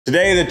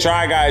Today, the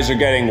Try Guys are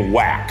getting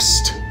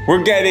waxed.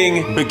 We're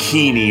getting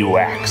bikini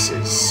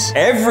waxes.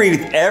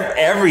 Everything?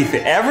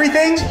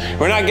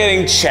 We're not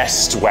getting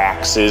chest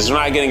waxes. We're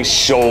not getting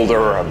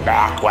shoulder or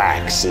back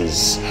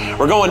waxes.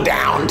 We're going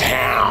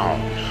downtown.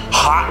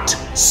 Hot,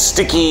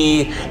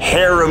 sticky,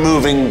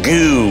 hair-removing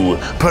goo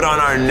put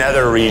on our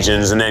nether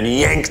regions and then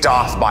yanked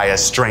off by a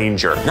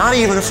stranger. Not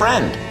even a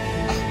friend.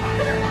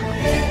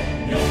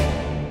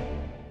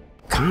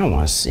 Kinda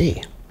wanna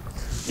see.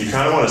 You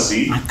kind of want to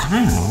see? I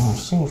kind of want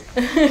to see.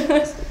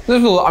 What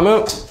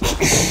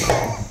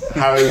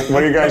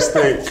do you guys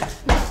think?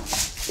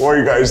 What do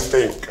you guys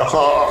think?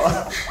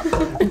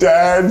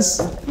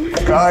 Dads,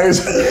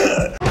 guys.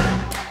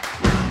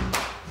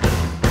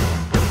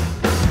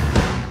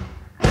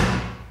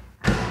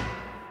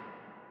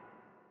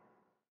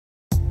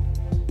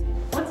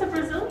 What's a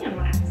Brazilian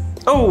wax?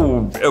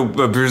 Oh,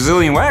 a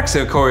Brazilian wax,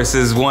 of course,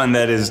 is one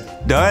that is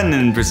done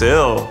in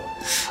Brazil.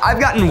 I've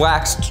gotten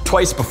waxed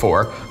twice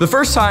before. The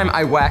first time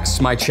I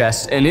waxed my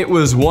chest, and it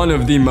was one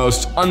of the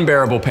most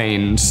unbearable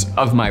pains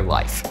of my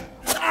life.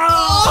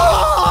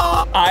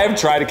 I've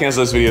tried to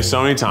cancel this video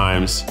so many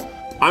times.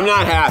 I'm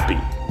not happy.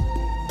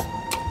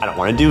 I don't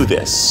want to do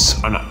this.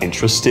 I'm not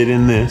interested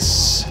in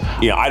this.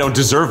 Yeah, I don't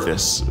deserve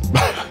this.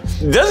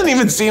 It doesn't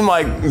even seem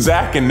like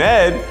Zach and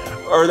Ned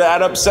are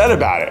that upset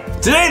about it.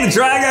 Today, the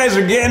Try Guys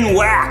are getting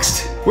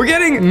waxed. We're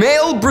getting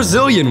male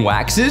Brazilian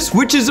waxes,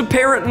 which is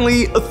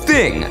apparently a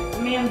thing.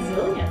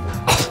 Manzillion.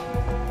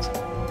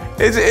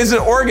 It's an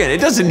organ. It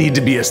doesn't need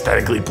to be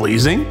aesthetically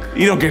pleasing.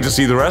 You don't get to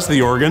see the rest of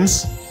the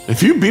organs. A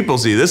few people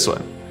see this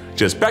one.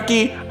 Just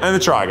Becky and the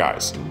Try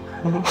Guys.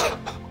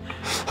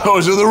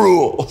 Those are the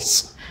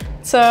rules.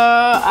 So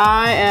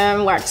I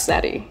am Wax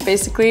Daddy.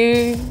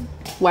 Basically,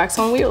 wax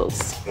on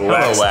wheels.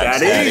 Wax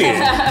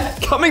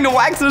Daddy. Coming to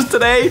Waxers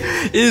today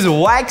is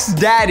Wax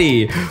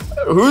Daddy,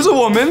 who's a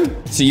woman.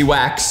 So you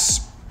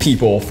wax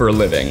people for a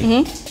living.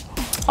 Mm-hmm.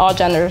 All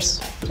genders.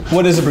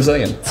 What is a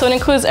Brazilian? So it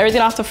includes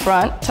everything off the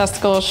front,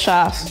 testicles,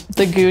 shaft,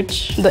 the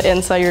gooch, the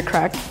inside your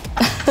crack.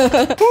 Who'd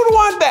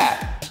want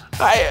that?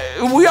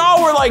 We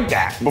all were like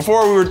that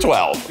before we were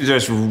 12.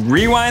 Just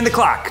rewind the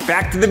clock,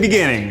 back to the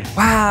beginning.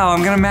 Wow,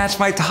 I'm gonna match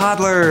my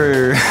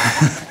toddler.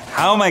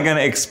 How am I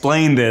gonna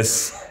explain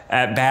this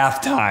at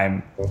bath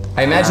time?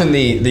 I imagine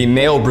the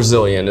male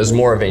Brazilian is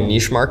more of a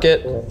niche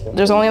market.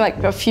 There's only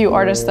like a few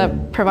artists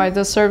that provide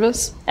this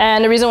service.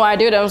 And the reason why I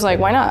do it, I was like,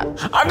 why not?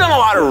 I've done a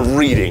lot of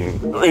reading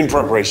in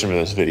preparation for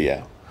this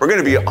video. We're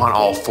gonna be on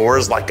all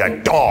fours like a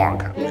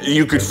dog.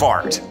 You could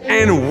fart.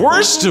 And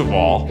worst of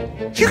all,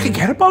 you could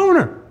get a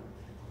boner.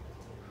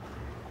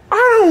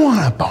 I don't want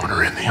a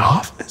boner in the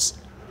office.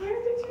 The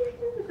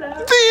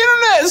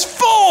internet is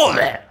full of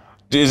it.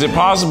 Is it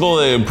possible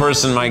that a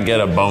person might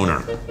get a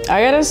boner?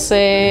 I gotta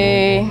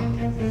say,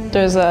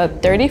 there's a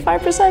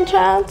 35%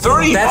 chance.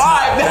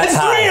 35? That's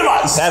three of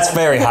us. That's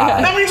very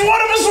high. That means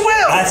one of us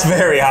will. That's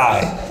very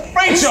high.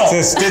 Rachel.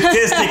 So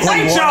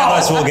statistically, Rachel. one of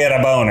us will get a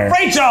boner.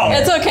 Rachel.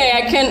 It's okay,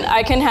 I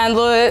can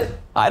handle it.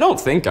 I don't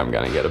think I'm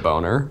gonna get a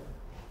boner.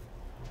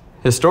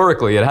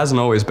 Historically, it hasn't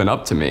always been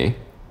up to me.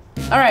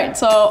 All right,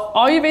 so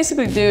all you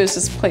basically do is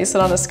just place it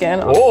on the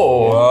skin.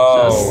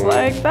 Oh. Just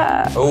like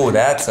that. Oh,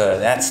 that's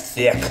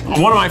thick.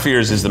 One of my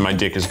fears is that my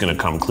dick is gonna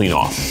come clean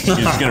off.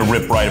 It's gonna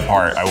rip right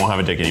apart. I won't have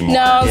a dick anymore.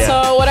 No,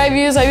 so what I've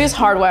used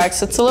hard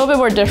wax. It's a little bit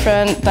more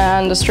different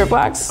than the strip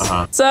wax.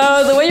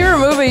 So the way you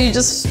remove it, you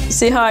just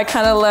see how I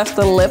kind of left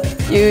the lip.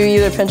 You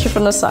either pinch it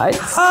from the sides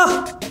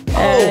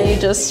and you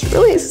just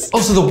release.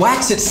 Oh, so the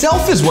wax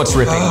itself is what's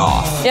ripping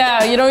off.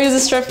 Yeah, you don't use a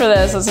strip for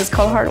this. It's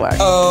called hard wax.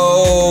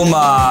 Oh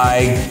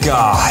my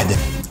God.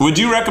 Would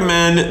you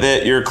recommend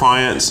that your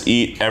clients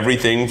eat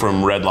everything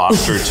from Red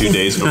Lobster 2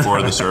 days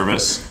before the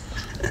service?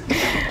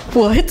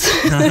 What?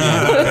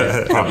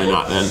 Probably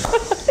not then.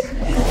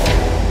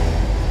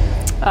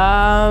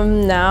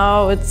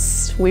 Now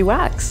we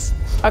wax.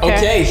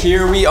 Okay,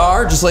 here we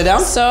are. Just lay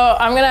down. So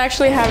I'm gonna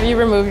actually have you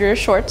remove your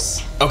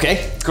shorts.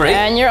 Okay, great.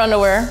 And your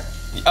underwear.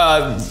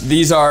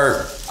 These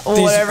are...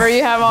 Whatever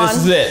you have on. This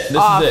is it.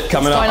 This is it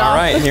coming up. All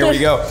right, here we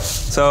go.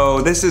 So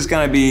this is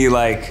gonna be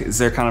like, is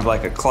there kind of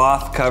like a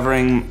cloth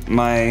covering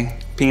my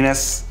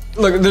penis?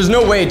 Look, there's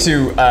no way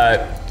to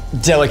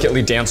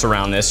delicately dance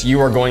around this.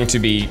 You are going to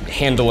be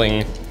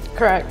handling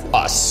Correct.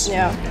 us.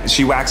 Yeah.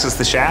 She waxes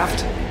the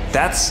shaft.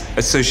 That's,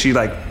 so she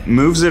like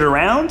moves it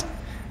around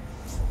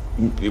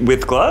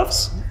with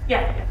gloves?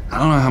 Yeah. I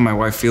don't know how my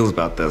wife feels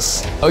about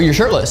this. Oh, you're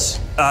shirtless.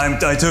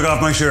 I took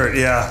off my shirt,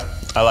 yeah.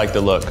 I like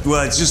the look.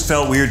 Well, it just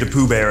felt weird to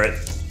Pooh Bear it.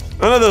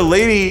 Another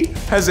lady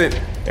hasn't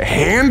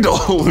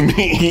handled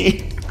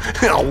me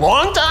in a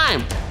long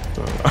time.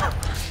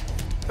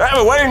 I have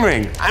a wedding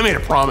ring. I made a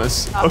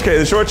promise. Okay,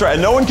 the shorts are out.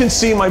 No one can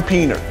see my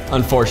peener.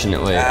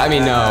 Unfortunately. I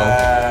mean, no.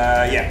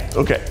 Yeah.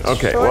 Okay,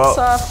 Shorts well.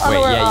 off, Wait,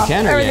 underwear yeah, you off,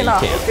 can or yeah, everything you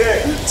off. can't?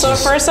 Okay. So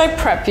first I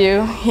prep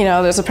you. You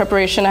know, there's a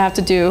preparation I have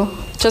to do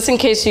just in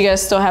case you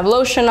guys still have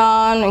lotion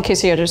on, in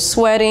case you guys are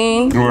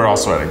sweating. We're all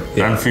sweating.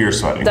 I'm fear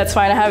sweating. That's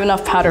fine, I have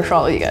enough powder for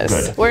all of you guys.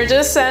 Good. We're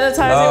just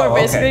sanitizing, Oh,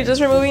 we're basically okay.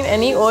 just removing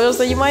any oils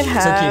that you might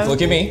have. So Keith,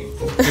 look at me.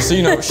 Just so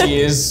you know,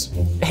 she is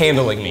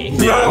handling me.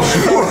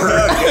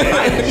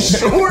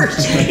 Sure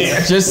she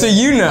is. Just so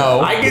you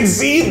know. I can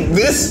see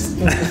this.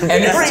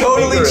 And it's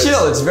totally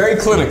chill. It's very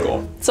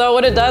clinical. So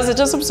what it does, it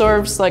just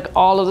absorbs like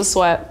all of the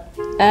sweat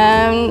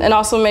and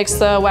also makes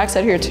the wax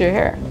adhere to your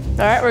hair.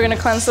 All right, we're gonna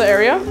cleanse the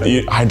area.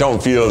 I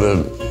don't feel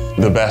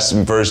the best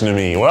version of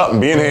me. Well, I'm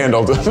being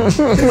handled. well,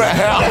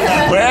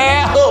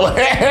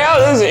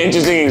 this is an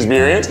interesting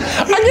experience.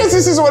 I guess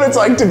this is what it's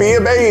like to be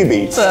a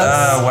baby.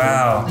 Oh,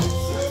 wow.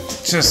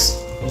 Just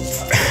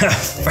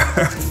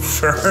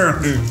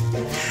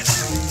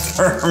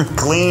firm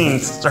cleaning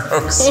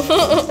strokes. I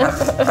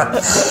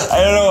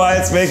don't know why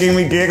it's making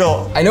me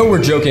giggle. I know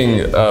we're joking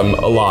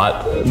a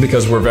lot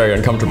because we're very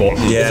uncomfortable.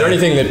 Yeah. Is there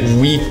anything that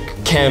we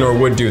can or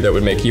would do that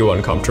would make you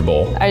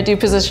uncomfortable? I do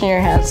position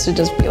your hands to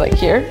just be like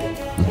here.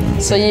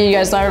 So you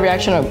guys don't have a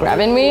reaction of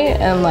grabbing me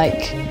and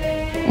like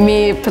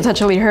me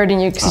potentially hurting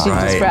you because you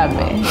just grabbed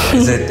me.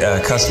 Is it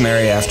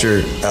customary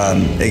after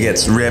it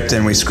gets ripped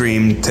and we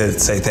scream to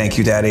say thank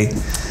you, Daddy?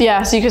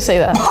 Yeah, so you could say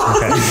that.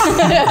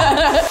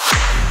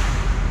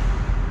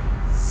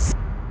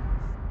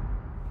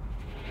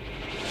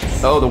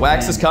 Oh, the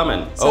wax is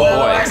coming. So the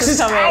wax is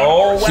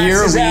coming.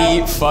 Here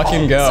we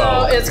fucking go.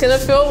 So it's gonna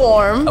feel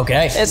warm.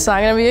 Okay. It's not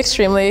gonna be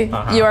extremely.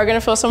 You are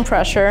gonna feel some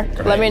pressure.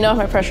 Let me know if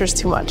my pressure is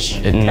too much.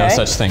 No okay?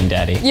 such thing,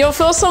 Daddy. You'll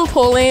feel some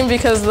pulling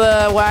because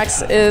the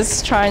wax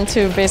is trying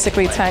to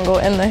basically tangle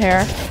in the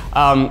hair.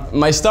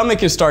 My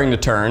stomach is starting to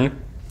turn.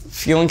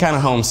 Feeling kind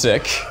of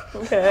homesick.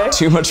 Okay.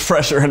 Too much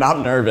pressure and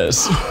I'm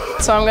nervous.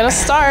 So I'm gonna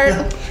start.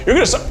 You're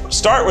gonna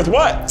start with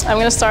what? I'm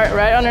gonna start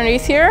right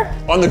underneath here.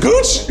 On the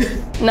gooch?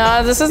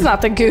 No, this is not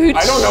the gooch.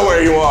 I don't know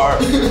where you are.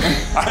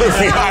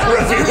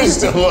 I refuse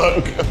to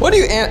look. What do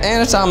you,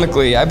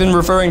 anatomically, I've been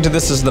referring to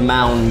this as the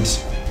mound.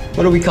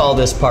 What do we call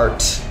this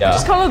part? Yeah.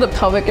 Just call it the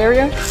pelvic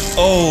area.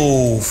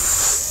 Oh,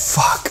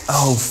 fuck.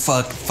 Oh,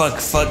 fuck.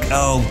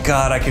 Oh,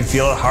 God, I can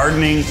feel it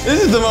hardening.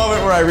 This is the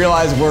moment where I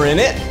realize we're in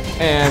it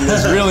and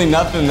there's really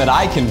nothing that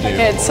I can do.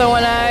 Okay, so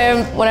when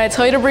I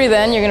tell you to breathe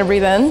in, you're gonna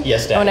breathe in.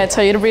 Yes, Daddy. And when I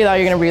tell you to breathe out,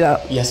 you're gonna breathe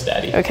out. Yes,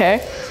 Daddy.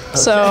 Okay?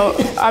 So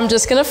I'm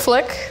just gonna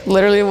flick,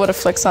 literally what a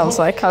flick sounds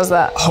like. How's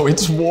that? Oh,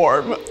 it's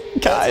warm.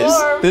 Guys,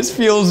 warm. this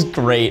feels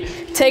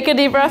great. Take a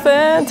deep breath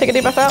in, take a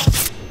deep breath out.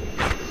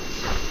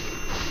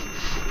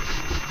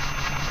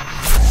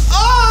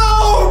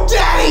 Oh,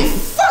 Daddy!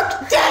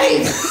 Fuck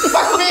Daddy!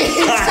 Fuck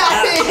me!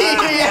 Daddy!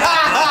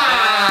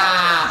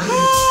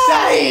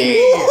 Daddy!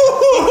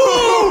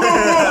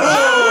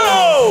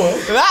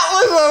 That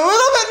was a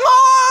little bit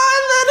more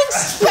than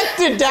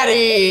expected,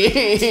 Daddy!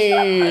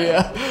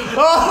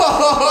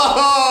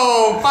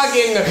 Oh,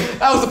 fucking,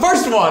 that was the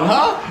first one,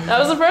 huh? That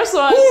was the first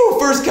one. Woo,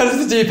 first cut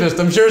is the deepest.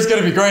 I'm sure it's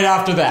gonna be great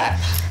after that.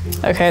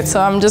 Okay,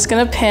 so I'm just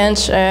gonna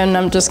pinch, and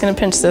I'm just gonna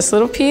pinch this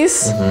little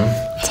piece.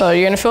 So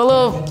you're gonna feel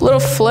a little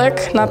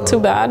flick, not too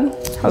bad.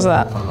 How's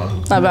that?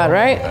 Not bad,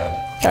 right?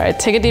 All right,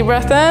 take a deep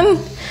breath in,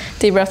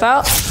 deep breath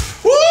out.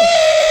 Woo!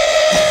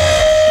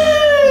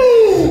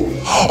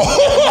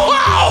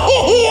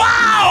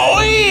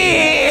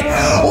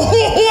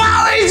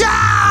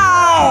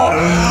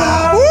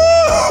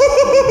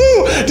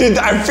 Dude,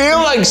 I feel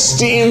like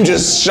steam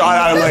just shot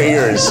out of my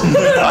ears.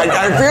 Like,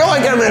 I feel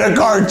like I'm in a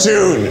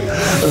cartoon.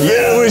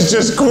 It was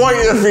just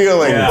quite the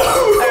feeling.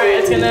 All right,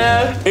 it's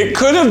gonna It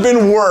could have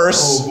been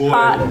worse.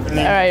 hot. All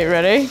right,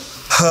 ready?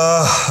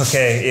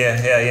 Okay,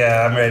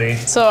 yeah, I'm ready.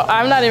 So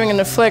I'm not even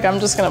gonna flick,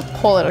 I'm just gonna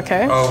pull it,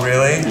 okay? Oh,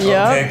 really?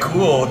 Yeah. Okay,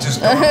 cool. Just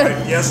go right.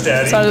 Yes,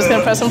 Daddy. So I'm just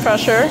gonna press some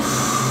pressure.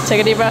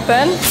 Take a deep breath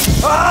in.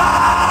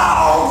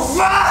 Oh,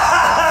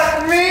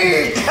 fuck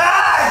me!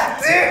 God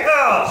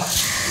damn!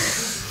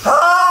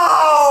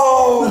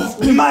 Oh,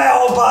 my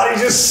whole body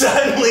just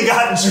suddenly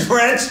got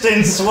drenched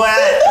in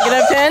sweat. Get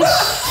a pinch.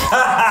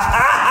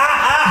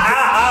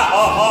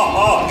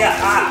 Oh,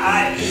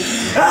 God.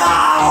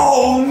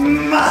 Oh,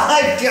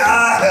 my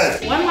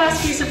God. One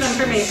last piece of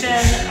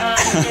information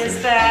is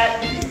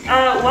that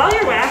while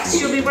you're waxed,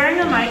 you'll be wearing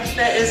a mic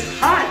that is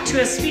hot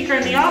to a speaker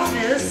in the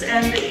office,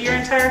 and your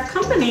entire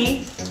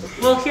company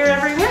will hear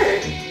every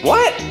word.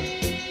 What?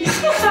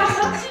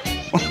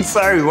 I'm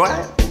sorry,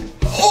 what?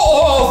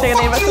 Oh, take a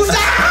deep breath in.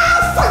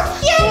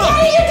 Fuck you,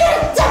 Daddy! You did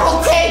a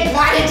double take!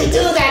 Why did you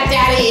do that,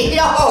 Daddy?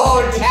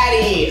 Oh,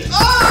 Daddy!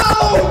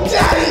 Oh,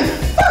 Daddy!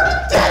 Fuck,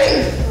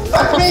 Daddy!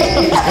 Fuck me!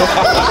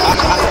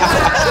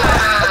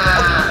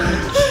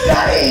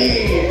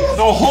 Daddy!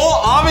 The whole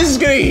office is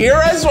gonna hear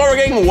us while we're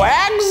getting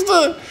waxed?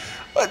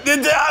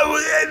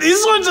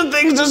 These sorts of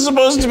things are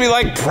supposed to be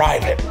like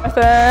private. Breath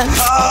in.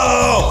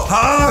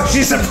 Oh,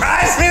 she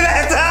surprised me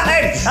that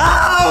time!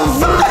 Oh,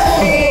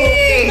 fuck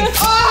me!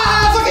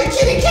 Ah, fucking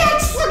kitty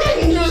cats!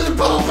 Fucking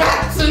bubble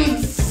bats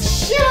and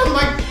shit on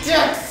my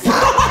dick!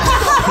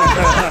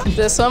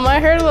 This one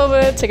might hurt a little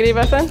bit. Take a deep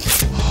breath in.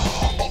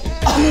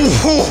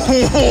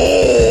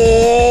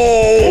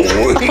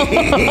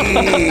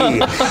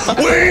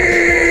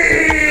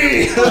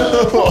 Wee!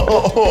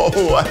 Oh,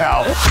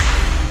 wow.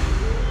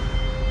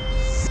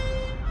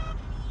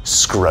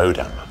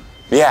 Scrotum.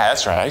 Yeah,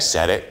 that's right, I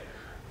said it.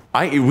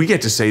 We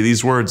get to say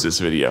these words this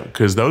video,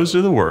 because those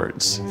are the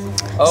words.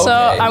 Okay. So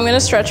I'm gonna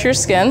stretch your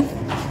skin.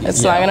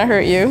 It's not gonna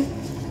hurt you.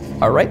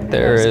 All right,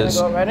 there is.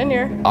 Go right in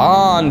here.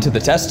 On to the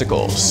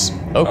testicles.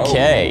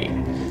 Okay.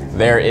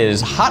 There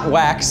is hot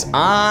wax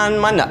on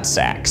my nut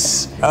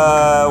sacks.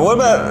 What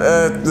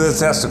about the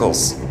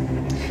testicles?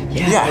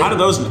 Yeah, how do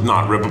those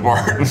not rip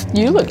apart?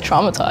 You look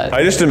traumatized.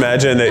 I just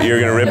imagine that you're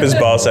gonna rip his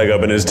ball sack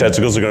up and his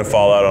testicles are gonna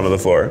fall out onto the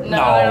floor. No,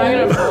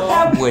 they're not gonna fall.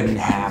 That wouldn't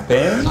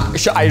happen.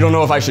 I don't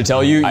know if I should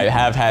tell you, I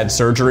have had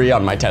surgery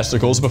on my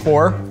testicles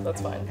before.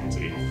 That's fine.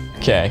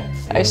 Okay.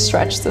 I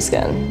stretch the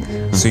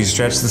skin. So you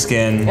stretch the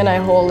skin. And I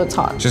hold it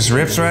taut. Just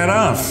rips right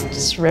off.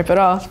 Just rip it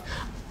off.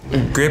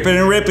 Grip it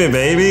and rip it,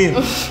 baby.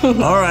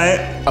 All right.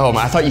 Oh,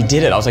 man, I thought you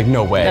did it. I was like,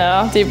 no way.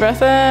 No, deep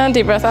breath in,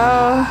 deep breath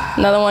out.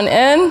 Another one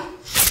in.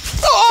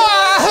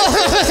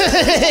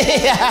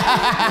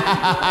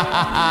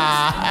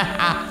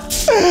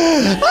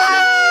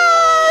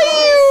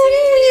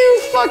 You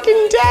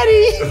fucking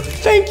daddy.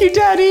 Thank you,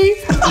 daddy.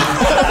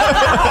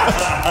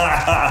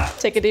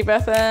 Take a deep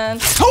breath in.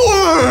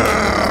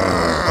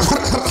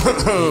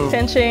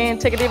 Pinching,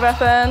 take a deep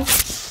breath in.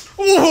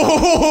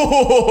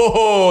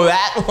 Oh,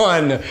 that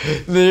one.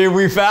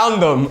 We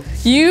found them.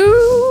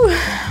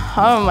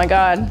 Oh my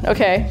God,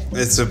 okay.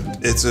 It's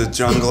a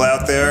jungle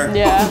out there.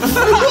 Yeah.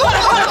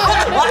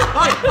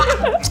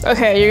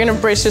 Okay, you're gonna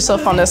brace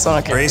yourself on this one,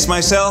 okay? Brace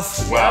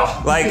myself?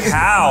 Wow. Like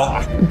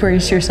how?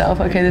 Brace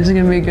yourself, okay, this is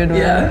gonna be a good one.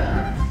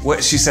 Yeah.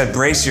 What she said,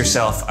 brace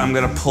yourself. I'm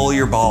gonna pull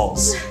your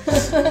balls.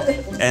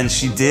 And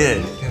she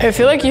did. I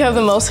feel like you have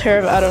the most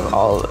hair out of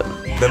all of them.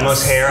 The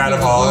most hair out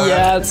of all of them?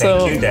 Yeah,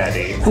 so. Thank you,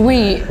 Daddy.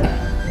 Wait,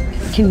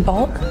 can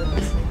Bulk?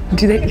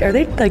 Are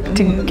they like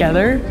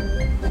together?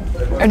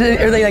 Are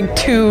they like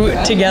two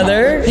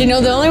together? You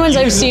know, the only ones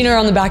I've seen are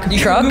on the back of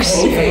trucks.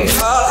 Oh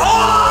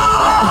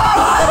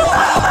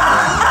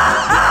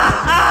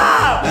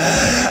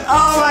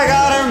my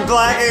God, I'm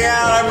blacking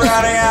out, I'm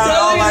running out.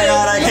 Oh my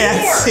God, I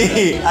can't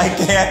see. I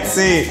can't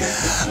see.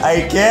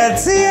 I can't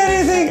see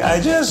anything. I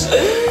just,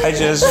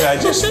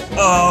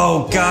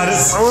 oh God,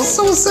 it's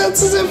so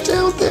sensitive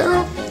down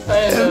there.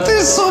 And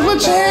there's so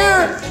much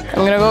hair.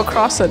 I'm gonna go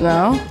across it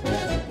now.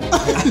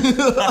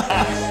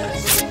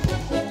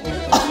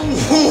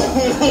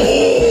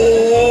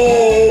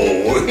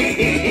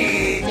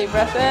 Deep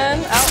breath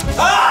in, out.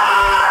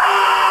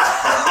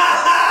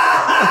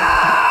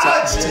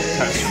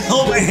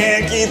 Hold my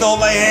hand, Keith, hold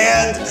my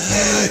hand.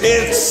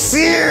 It's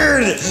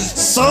seared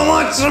so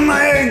much of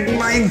my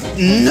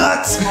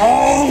nuts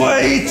all the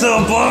way to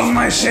above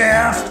my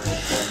shaft.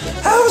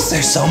 How is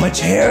there so much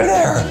hair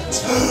there?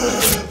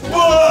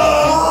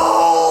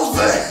 Balls!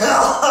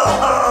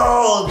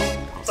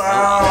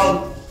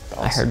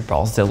 I heard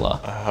Ballzilla.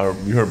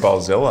 You heard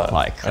Ballzilla.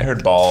 Like, I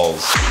heard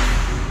balls.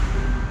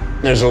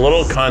 There's a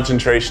little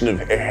concentration of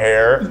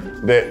hair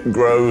that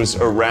grows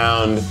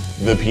around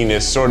the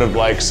penis, sort of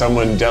like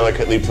someone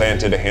delicately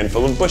planted a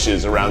handful of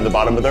bushes around the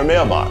bottom of their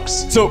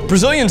mailbox. So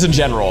Brazilians in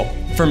general,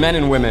 for men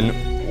and women,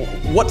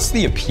 what's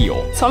the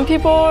appeal? Some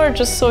people are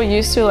just so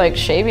used to like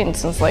shaving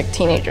since like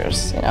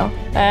teenagers, you know?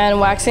 And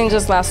waxing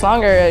just lasts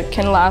longer. It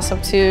can last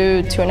up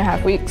to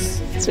 2.5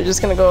 weeks. So you're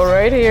just gonna go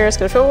right here, it's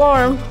gonna feel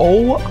warm.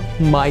 Oh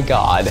my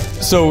God.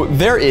 So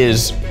there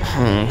is,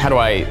 how do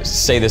I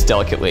say this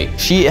delicately?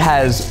 She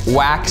has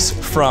wax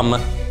from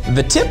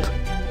the tip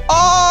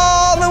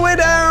all the way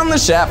down the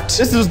shaft.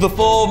 This is the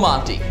full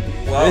Monty.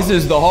 Wow. This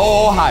is the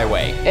whole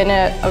highway. And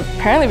it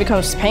apparently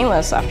becomes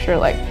painless after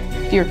like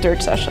your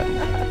 3rd session.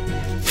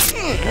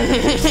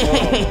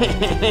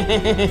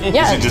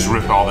 Yeah. Does it just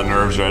rip all the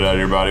nerves right out of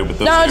your body with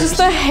those No, hairs? just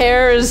the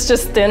hair is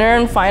just thinner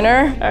and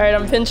finer. All right,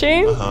 I'm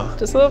pinching.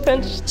 Just a little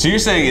pinch. So you're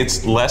saying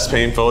it's less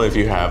painful if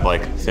you have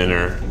like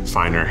thinner,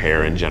 finer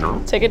hair in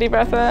general? Take a deep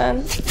breath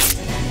in.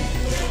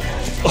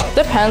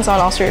 Depends on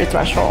also your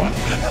threshold.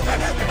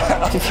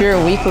 If you're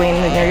a weakling,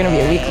 then you're gonna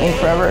be a weakling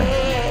forever.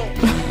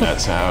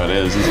 That's how it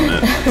is, isn't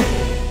it?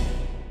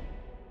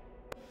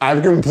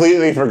 I've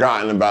completely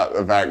forgotten about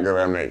the fact that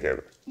I'm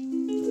naked.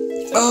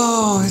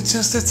 Oh, it's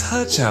just a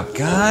touch-up,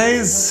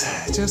 guys.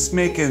 Just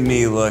making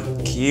me look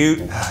cute.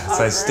 As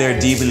I stare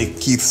deep into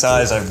Keith's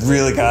eyes, I've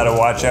really got to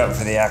watch out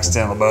for the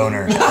accidental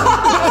boner.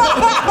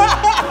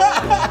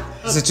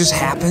 Does it just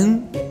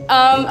happen?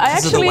 I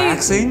Is it the actually,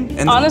 waxing?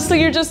 And honestly,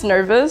 you're just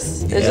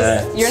nervous. It's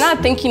just, you're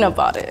not thinking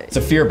about it. It's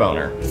a fear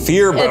boner.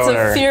 Fear boner. It's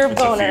a fear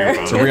boner.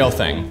 It's a real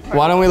thing.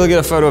 Why don't we look at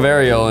a photo of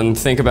Ariel and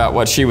think about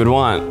what she would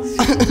want?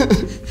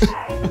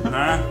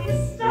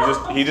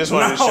 He just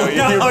wanted to show you.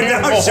 No,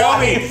 don't show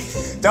me.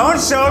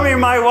 Don't show me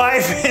my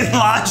wife in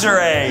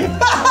lingerie.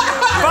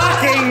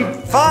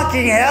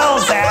 fucking hell,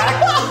 Zach.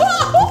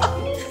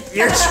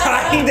 You're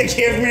trying to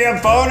give me a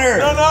boner.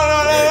 No.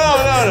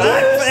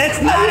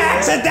 It's not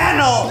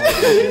accidental.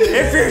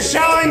 If you're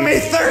showing me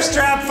thirst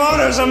trap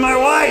photos of my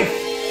wife.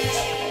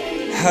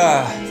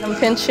 I'm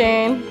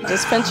pinching,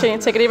 just pinching.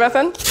 Take a deep breath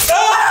in.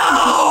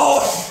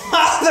 Oh!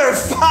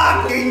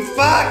 Motherfucking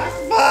fuck!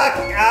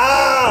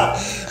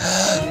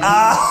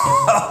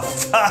 Oh,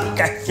 fuck!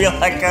 I feel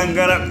like I'm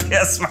gonna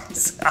piss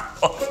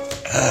myself.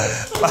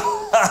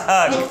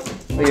 Fuck!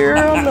 You're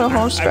on the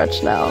home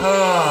stretch now.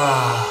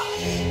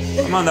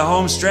 I'm on the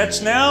home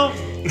stretch now?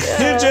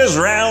 Yeah. Just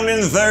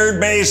rounding third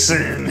base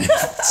and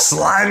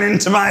slime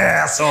into my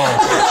asshole.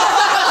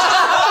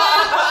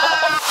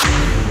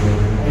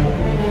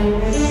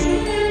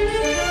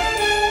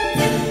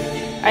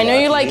 I know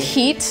you like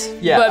heat,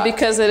 but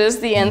because it is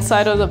the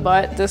inside of the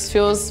butt, this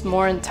feels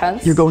more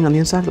intense. You're going on the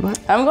inside of the butt?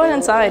 I'm going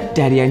inside.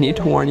 Daddy, I need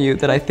to warn you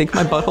that I think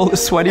my butthole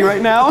is sweaty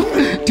right now.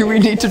 Do we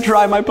need to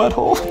dry my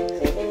butthole?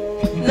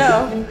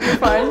 No, you're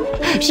fine.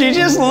 She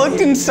just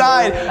looked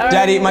inside. Right,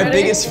 Daddy, my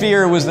biggest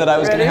fear was that I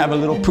was gonna have a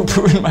little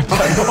poo-poo in my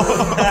butthole.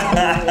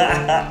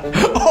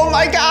 Oh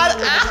my God,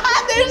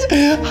 there's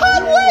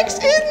hot wax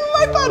in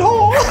my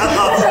butthole.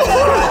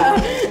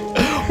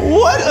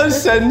 What a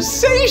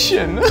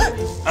sensation.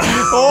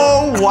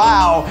 Oh,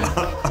 wow.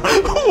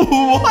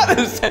 What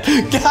a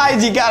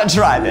guys, you gotta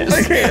try this.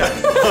 I can't.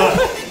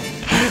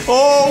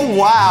 Oh,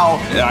 wow.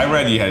 I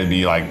read you had to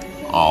be like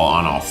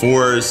on all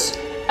fours.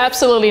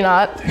 Absolutely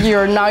not.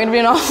 You're not gonna be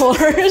on all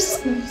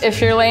fours. If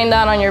you're laying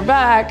down on your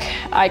back,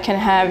 I can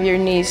have your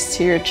knees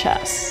to your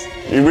chest.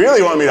 You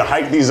really want me to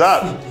hike these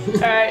up? All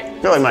right. I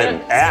feel like my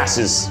ass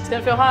is... It's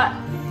gonna feel hot.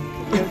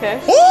 You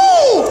okay?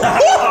 Woo! Woo!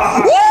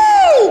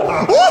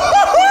 Woo!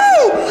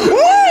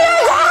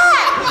 That's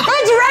hot!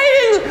 That's right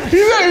in...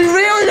 You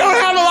really don't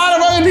have a lot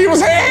of other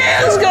people's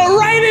hands go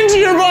right into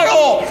your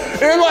butthole.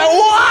 You're like,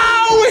 wow!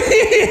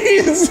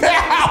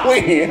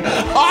 Zowie!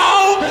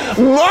 Oh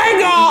my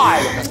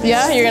God!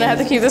 Yeah, you're gonna have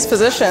to keep this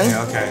position.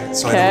 Okay,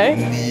 so I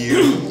don't knee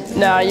you.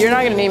 No, you're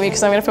not gonna need me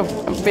because I'm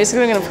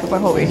basically gonna put my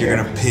whole weight here.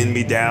 You're gonna pin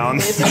me down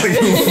so you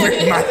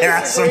rip my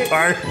ass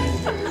apart.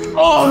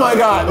 Oh my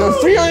God, the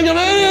feeling of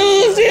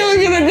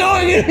it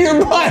going in your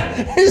butt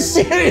is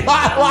steaming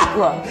hot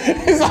lava.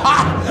 It's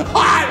hot,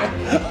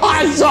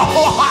 so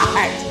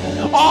hot.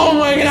 Oh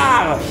my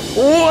God,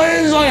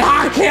 it's like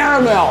hot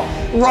caramel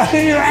right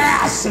in your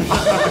ass. Oh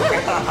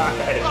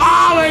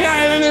my God,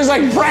 and then there's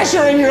like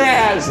pressure in your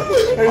ass.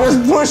 They're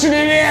just pushing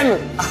it in,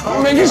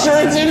 making sure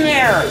it's in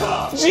there.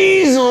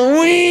 Jeez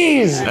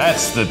Louise.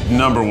 That's the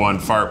 #1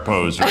 fart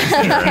pose right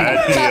there.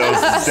 That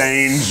feels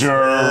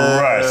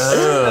dangerous.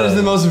 That is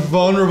the most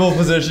vulnerable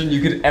position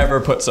you could ever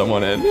put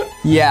someone in.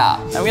 Yeah.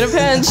 I'm gonna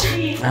pinch.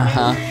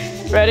 Uh-huh.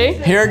 Ready?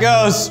 Here it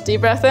goes.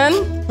 Deep breath in.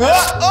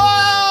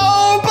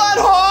 Oh,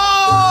 butthole!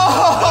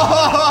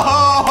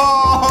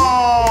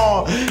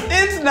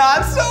 It's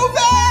not so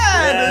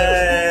bad.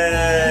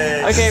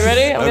 Yay. Okay,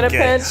 ready? I'm gonna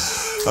pinch.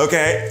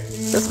 Okay.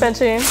 Just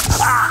pinching.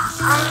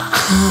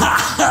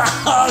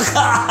 Oh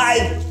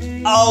God!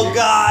 Oh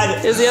God!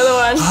 Here's the other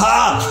one.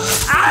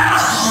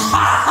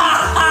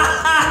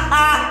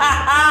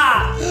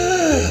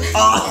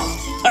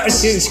 Oh,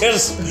 she's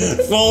just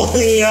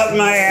folding up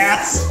my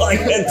ass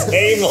like a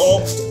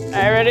table. All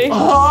right, ready?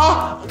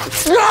 Oh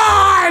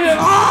God!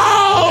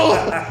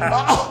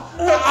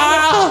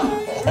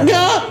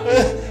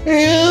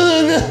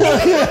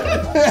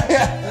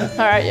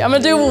 All right, I'm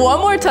gonna do one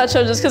more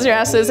touch-up just because your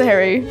ass is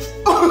hairy.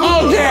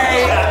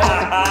 Okay.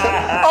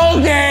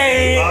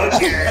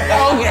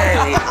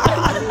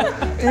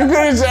 You could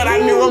have said I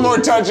need one more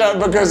touch-up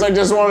because I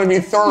just want to be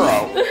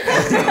thorough.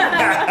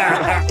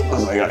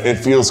 Oh my God, it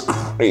feels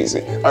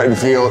crazy. I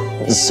feel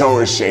so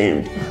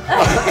ashamed.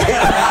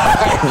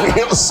 I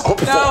feel so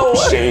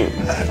ashamed.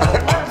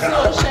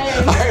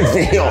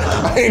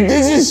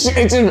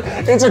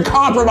 It's a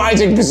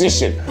compromising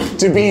position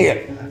to be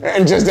in.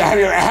 And just to have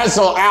your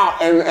asshole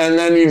out and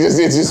then it's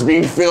just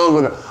being filled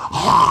with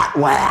hot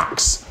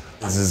wax.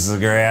 This is the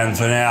grand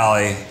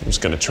finale. I'm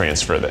just gonna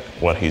transfer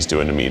what he's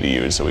doing to me to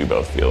you so we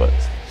both feel it.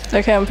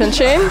 Okay, I'm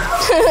pinching.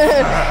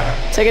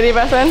 Take a deep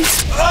breath in.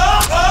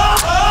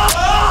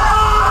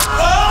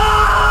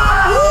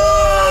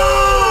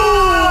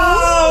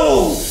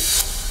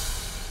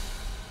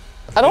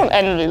 I don't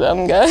envy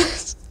them,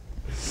 guys.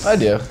 I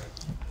do.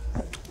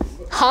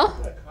 Huh?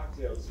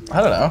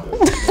 I don't know.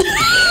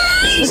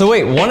 So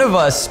wait, one of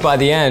us by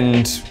the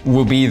end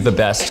will be the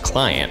best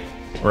client,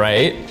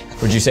 right?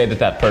 Would you say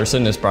that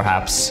person is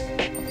perhaps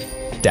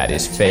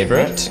Daddy's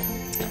favorite?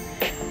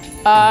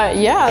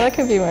 Yeah, that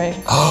could be my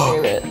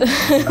favorite.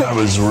 That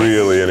was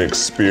really an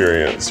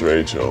experience,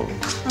 Rachel.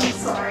 I'm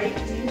sorry.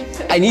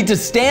 I need to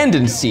stand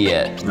and see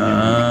it.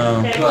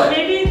 Okay, well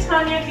maybe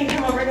Tanya can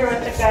come over here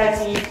with the guys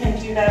and you can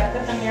do that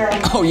with the mirror.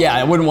 Oh yeah,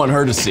 I wouldn't want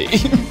her to see.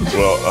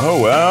 Well, oh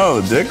wow,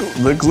 the dick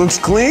looks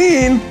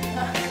clean.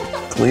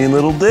 Clean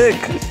little dick.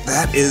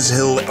 That is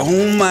hilarious.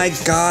 Oh my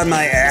God,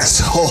 my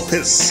asshole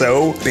is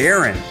so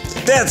barren.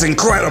 That's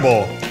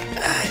incredible.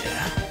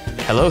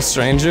 Hello,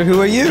 stranger, who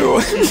are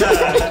you?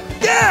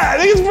 Yeah, I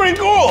think it's pretty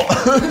cool.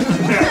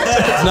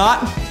 It's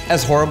not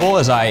as horrible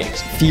as I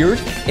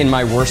feared in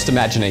my worst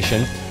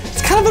imagination.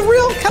 It's kind of a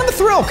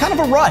thrill, kind of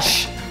a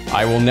rush.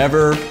 I will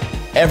never,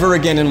 ever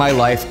again in my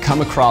life come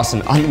across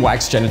an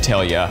unwaxed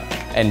genitalia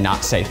and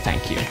not say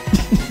thank you.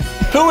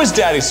 Who is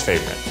Daddy's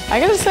favorite? I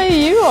gotta say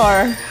you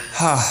are.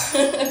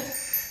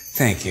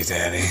 Thank you,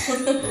 Daddy.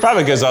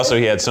 Probably because also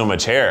he had so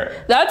much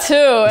hair. That too.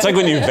 It's like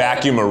when you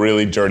vacuum a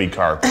really dirty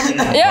carpet.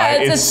 Yeah,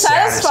 Right? it's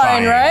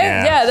satisfying, right?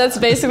 Yeah, that's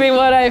basically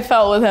what I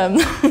felt with him.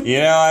 You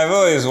know, I've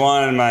always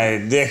wanted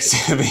my dick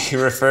to be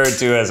referred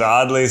to as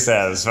oddly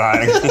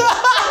satisfying.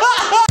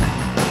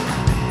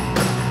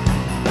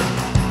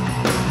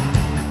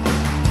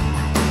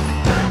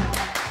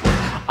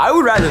 I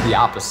would rather the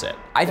opposite.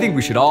 I think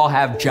we should all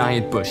have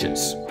giant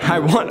bushes. I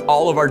want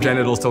all of our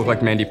genitals to look like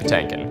Mandee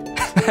Patinkin.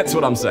 That's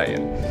what I'm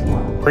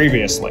saying.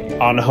 Previously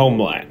on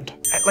Homeland.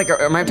 Like,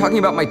 am I talking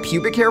about my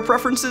pubic hair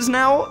preferences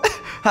now?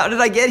 How did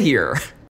I get here?